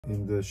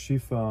In the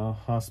Shifa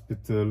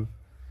Hospital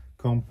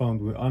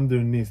compound, we're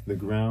underneath the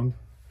ground.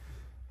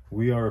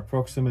 We are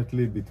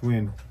approximately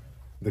between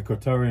the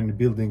Qatarian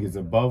building is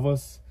above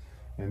us,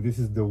 and this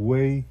is the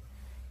way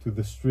to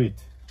the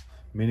street,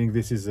 meaning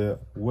this is a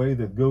way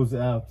that goes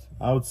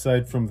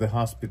outside from the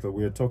hospital.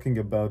 We are talking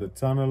about a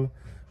tunnel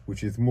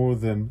which is more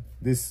than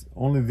this,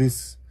 only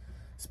this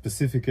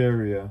specific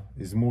area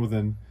is more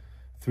than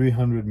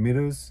 300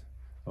 meters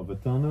of a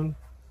tunnel.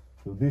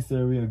 So this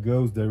area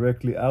goes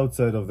directly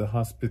outside of the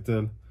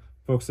hospital,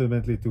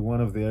 approximately to one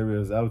of the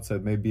areas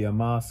outside, maybe a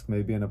mosque,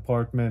 maybe an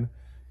apartment,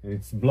 and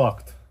it's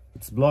blocked.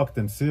 It's blocked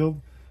and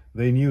sealed.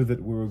 They knew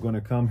that we were going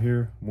to come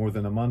here more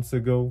than a month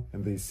ago,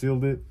 and they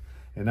sealed it.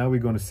 And now we're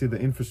going to see the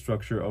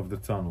infrastructure of the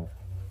tunnel.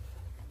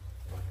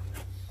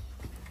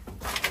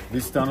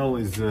 This tunnel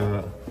is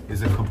a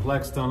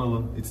complex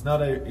tunnel. It's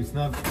not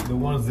the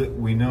ones that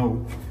we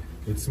know.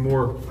 It's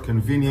more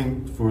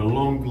convenient for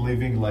long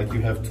living, like you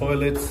have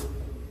toilets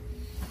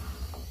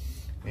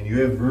and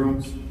you have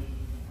rooms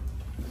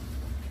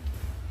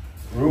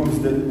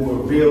that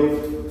were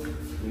built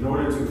in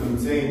order to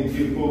contain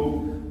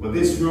people. But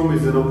this room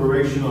is an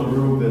operational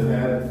room that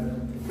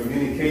had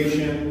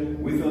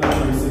communication with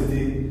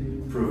electricity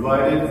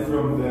provided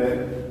from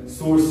the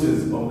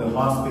sources of the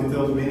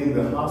hospital, meaning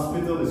the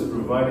hospital is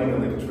providing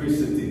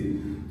electricity.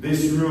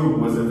 This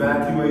room was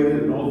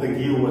evacuated and all the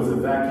gear was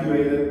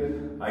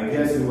evacuated. I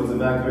guess it was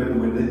evacuated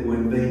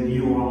when they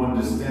knew or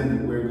understand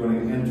that we're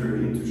going to enter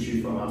into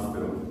Shifa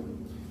Hospital.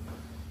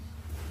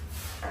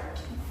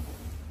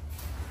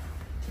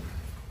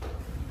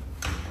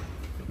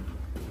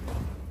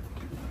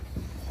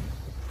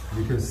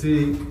 You can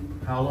see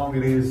how long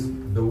it is.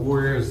 The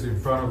warriors in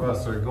front of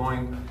us are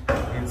going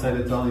inside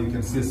the tunnel. You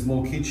can see a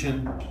small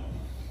kitchen.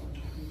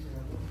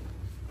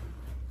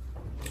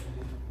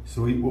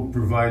 So it will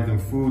provide them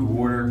food,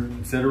 water,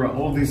 etc.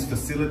 All these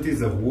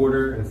facilities of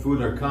water and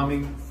food are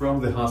coming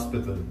from the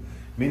hospital,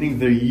 meaning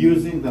they're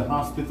using the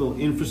hospital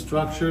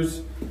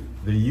infrastructures.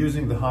 They're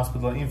using the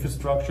hospital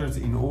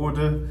infrastructures in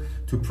order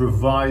to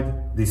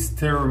provide this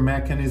terror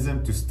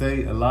mechanism to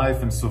stay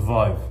alive and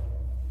survive.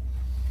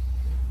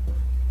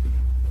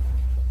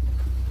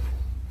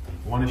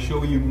 I want to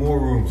show you more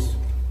rooms.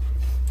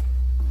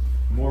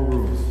 More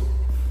rooms.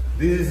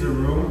 This is a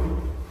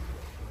room,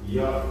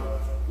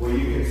 where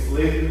you can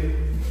sleep,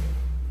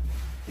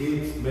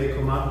 eat, make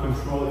command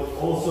control. It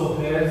also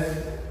has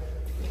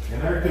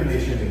an air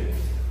conditioning.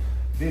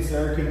 This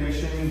air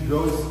conditioning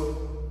goes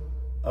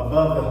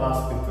above the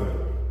hospital.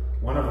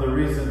 One of the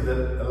reasons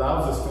that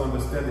allows us to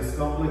understand this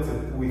complex is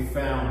that we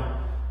found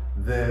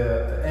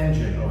the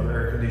engine of the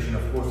air conditioner,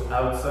 of course,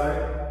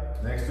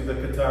 outside, next to the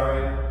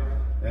Qatarian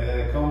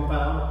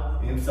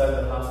compound, inside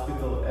the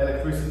hospital.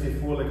 Electricity,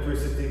 full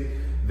electricity.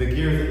 The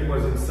gear that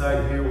was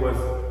inside here was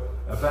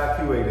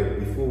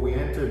evacuated before we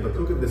entered, but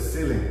look at the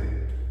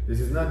ceiling.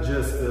 This is not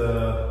just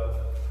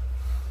a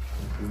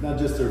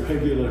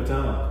regular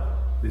tunnel.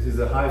 This is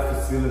a high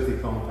facility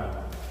compound.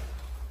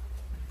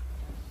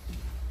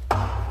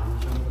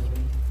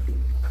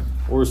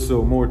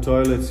 Also more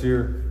toilets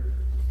here.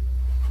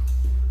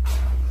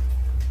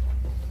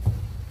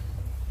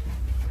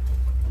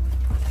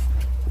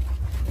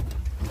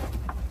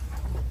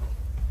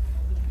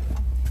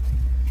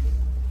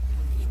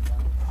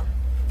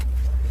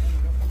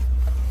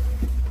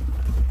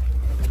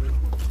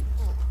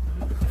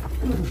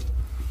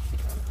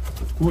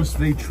 Of course,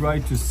 they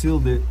tried to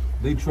seal it.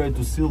 They tried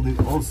to seal it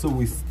also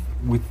with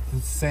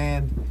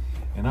sand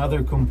and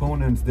other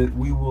components that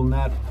we will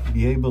not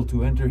be able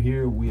to enter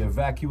here. We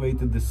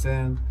evacuated the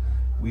sand.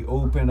 We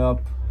opened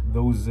up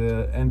those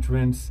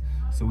entrance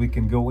so we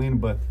can go in,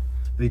 but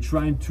they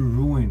tried to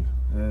ruin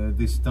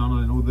this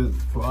tunnel in order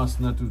for us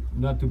not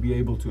to be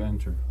able to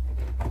enter.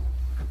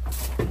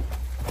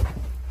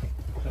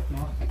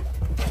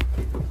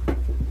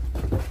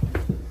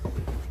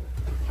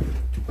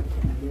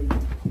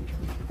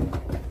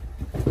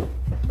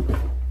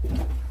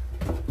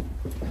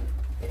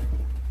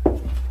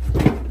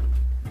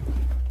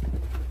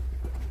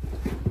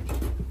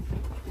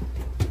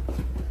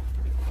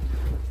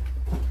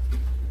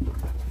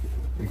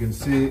 You can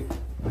see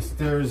the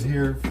stairs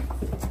here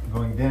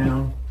going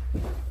down.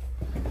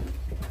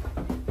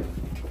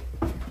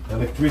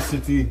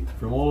 Electricity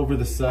from all over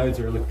the sides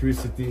are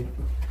electricity.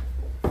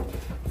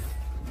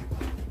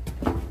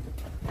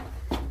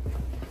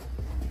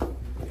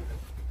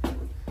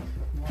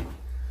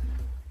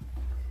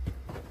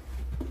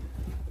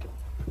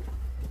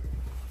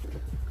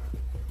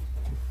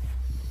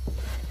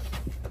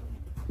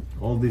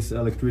 All this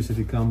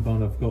electricity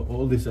compound,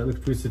 all this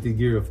electricity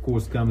gear, of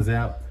course, comes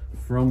out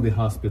from the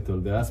hospital.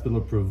 The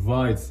hospital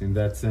provides, in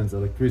that sense,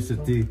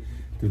 electricity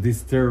to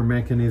this terror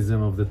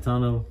mechanism of the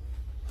tunnel.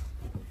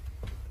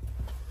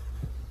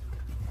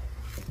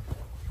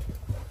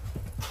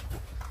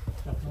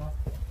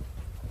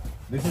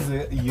 This is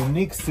a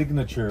unique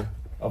signature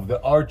of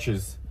the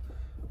arches.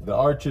 The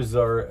arches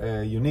are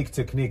a unique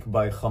technique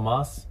by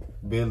Hamas,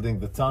 building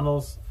the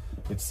tunnels.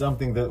 It's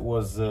something that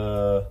was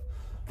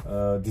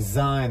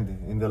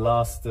designed in the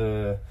last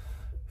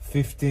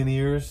 15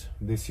 years.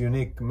 This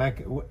unique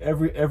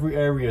every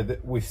area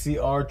that we see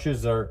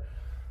arches are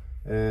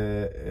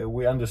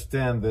we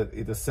understand that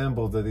it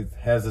assembled, that it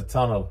has a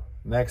tunnel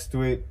next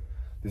to it.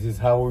 This is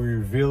how we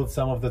revealed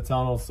some of the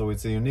tunnels, so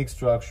it's a unique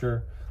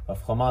structure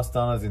of Hamas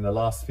tunnels in the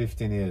last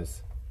 15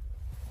 years.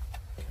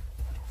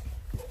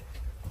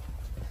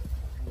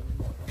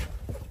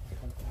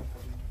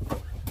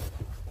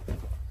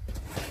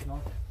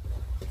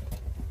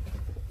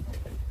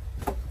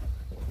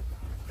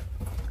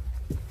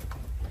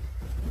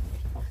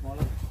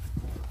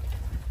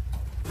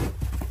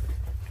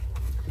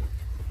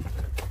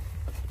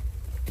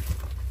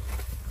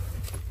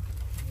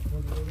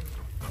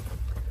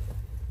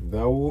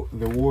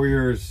 The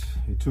warriors,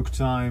 it took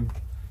time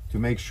to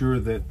make sure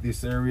that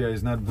this area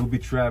is not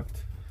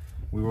booby-trapped.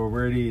 We were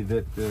worried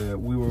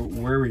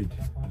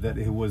that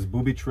it was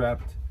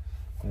booby-trapped.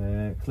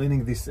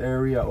 Cleaning this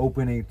area,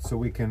 opening it so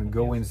we can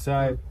go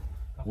inside,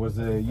 was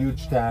a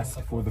huge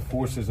task for the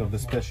forces of the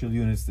special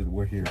units that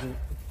were here.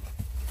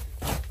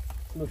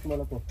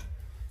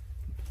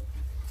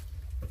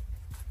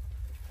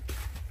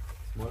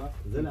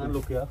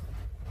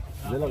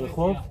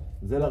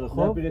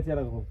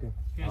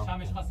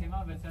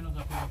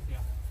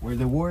 Where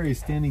the warrior is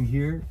standing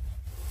here,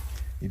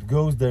 it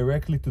goes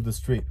directly to the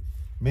street,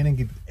 meaning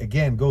it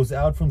again goes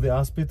out from the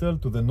hospital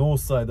to the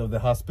north side of the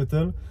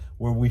hospital,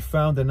 where we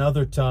found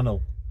another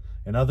tunnel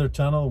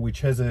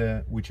which has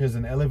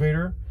an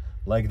elevator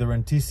like the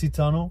Rantisi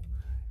tunnel,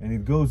 and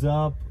it goes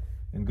up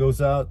and goes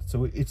out.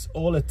 So it's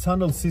all a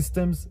tunnel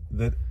systems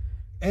that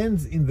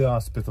ends in the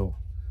hospital.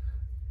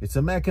 It's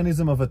a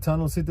mechanism of a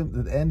tunnel system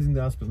that ends in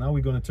the hospital. Now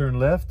we're going to turn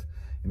left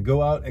and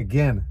go out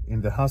again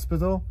in the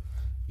hospital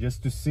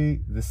just to see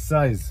the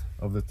size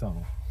of the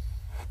tunnel.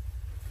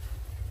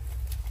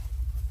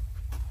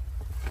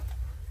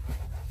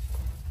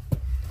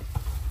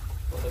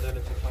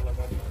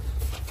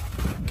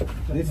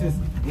 This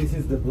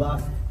is the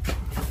blast.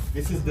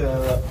 This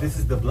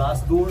is the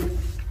blast door,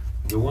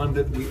 the one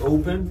that we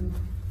opened,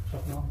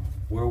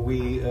 where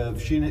we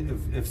have seen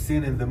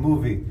in the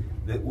movie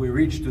that we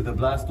reached to the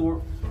blast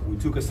door. We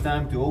took us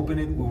time to open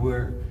it. We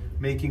were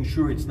making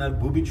sure it's not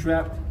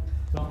booby-trapped.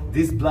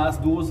 These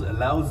blast doors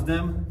allows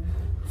them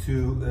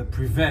to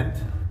prevent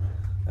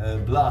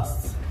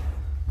blasts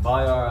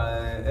by our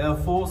Air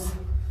Force,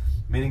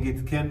 meaning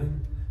it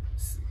can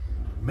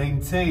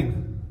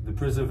maintain the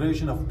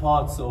preservation of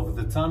parts of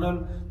the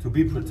tunnel to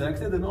be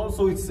protected, and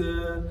also it's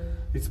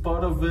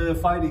part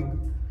of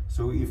fighting.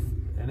 So if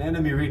an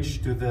enemy reaches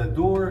to the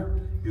door,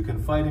 you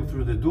can fight him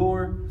through the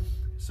door.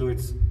 So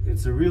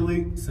it's a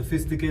really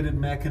sophisticated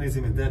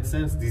mechanism in that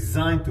sense,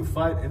 designed to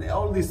fight. And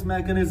all this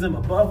mechanism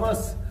above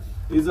us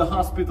is a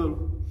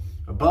hospital.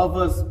 Above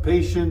us,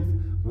 patient,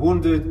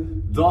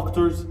 wounded,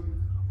 doctors,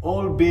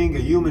 all being a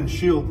human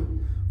shield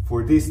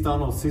for this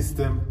tunnel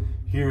system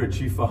here at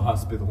Shifa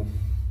Hospital.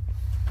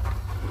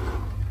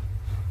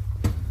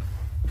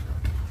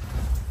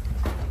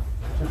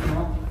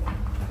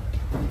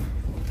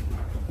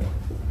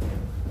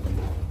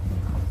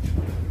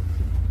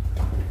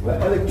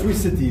 The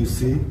electricity you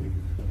see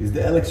is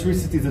the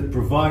electricity that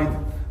provide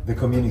the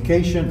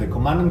communication, the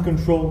command and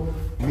control,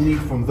 meaning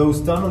from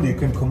those tunnels you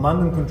can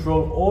command and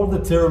control all the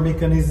terror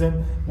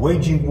mechanism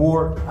waging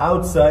war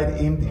outside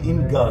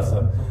in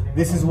Gaza.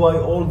 This is why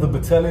all the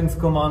battalion's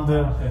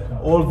commander,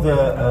 all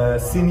the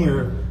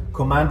senior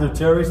commander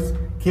terrorists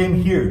came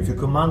here to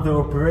command their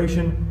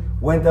operation,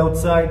 went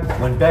outside,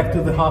 went back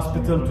to the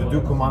hospital to do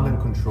command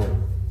and control.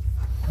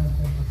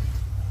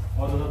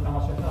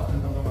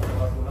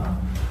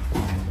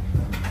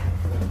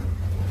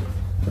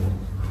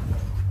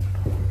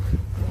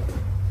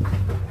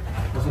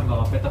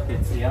 פתח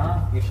יציאה,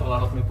 אי אפשר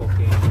לעלות מפה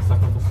כי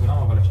נסקנו את הסולם,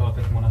 אבל אפשר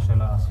לתת תמונה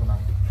של הסולם.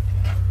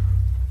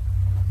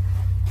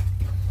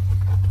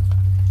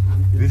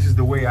 This is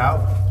the way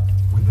out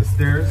with the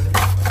stairs.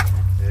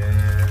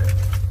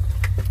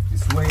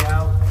 This way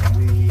out,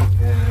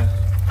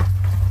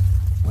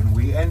 when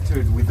we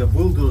entered with the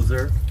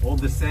bulldozer, all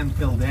the sand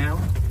fell down.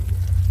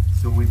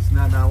 So it's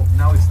not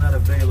now it's not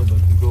available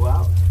to go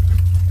out,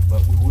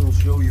 but we will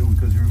show you,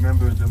 because you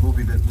remember the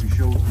movie that we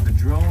showed with the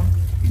drone,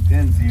 it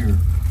ends here.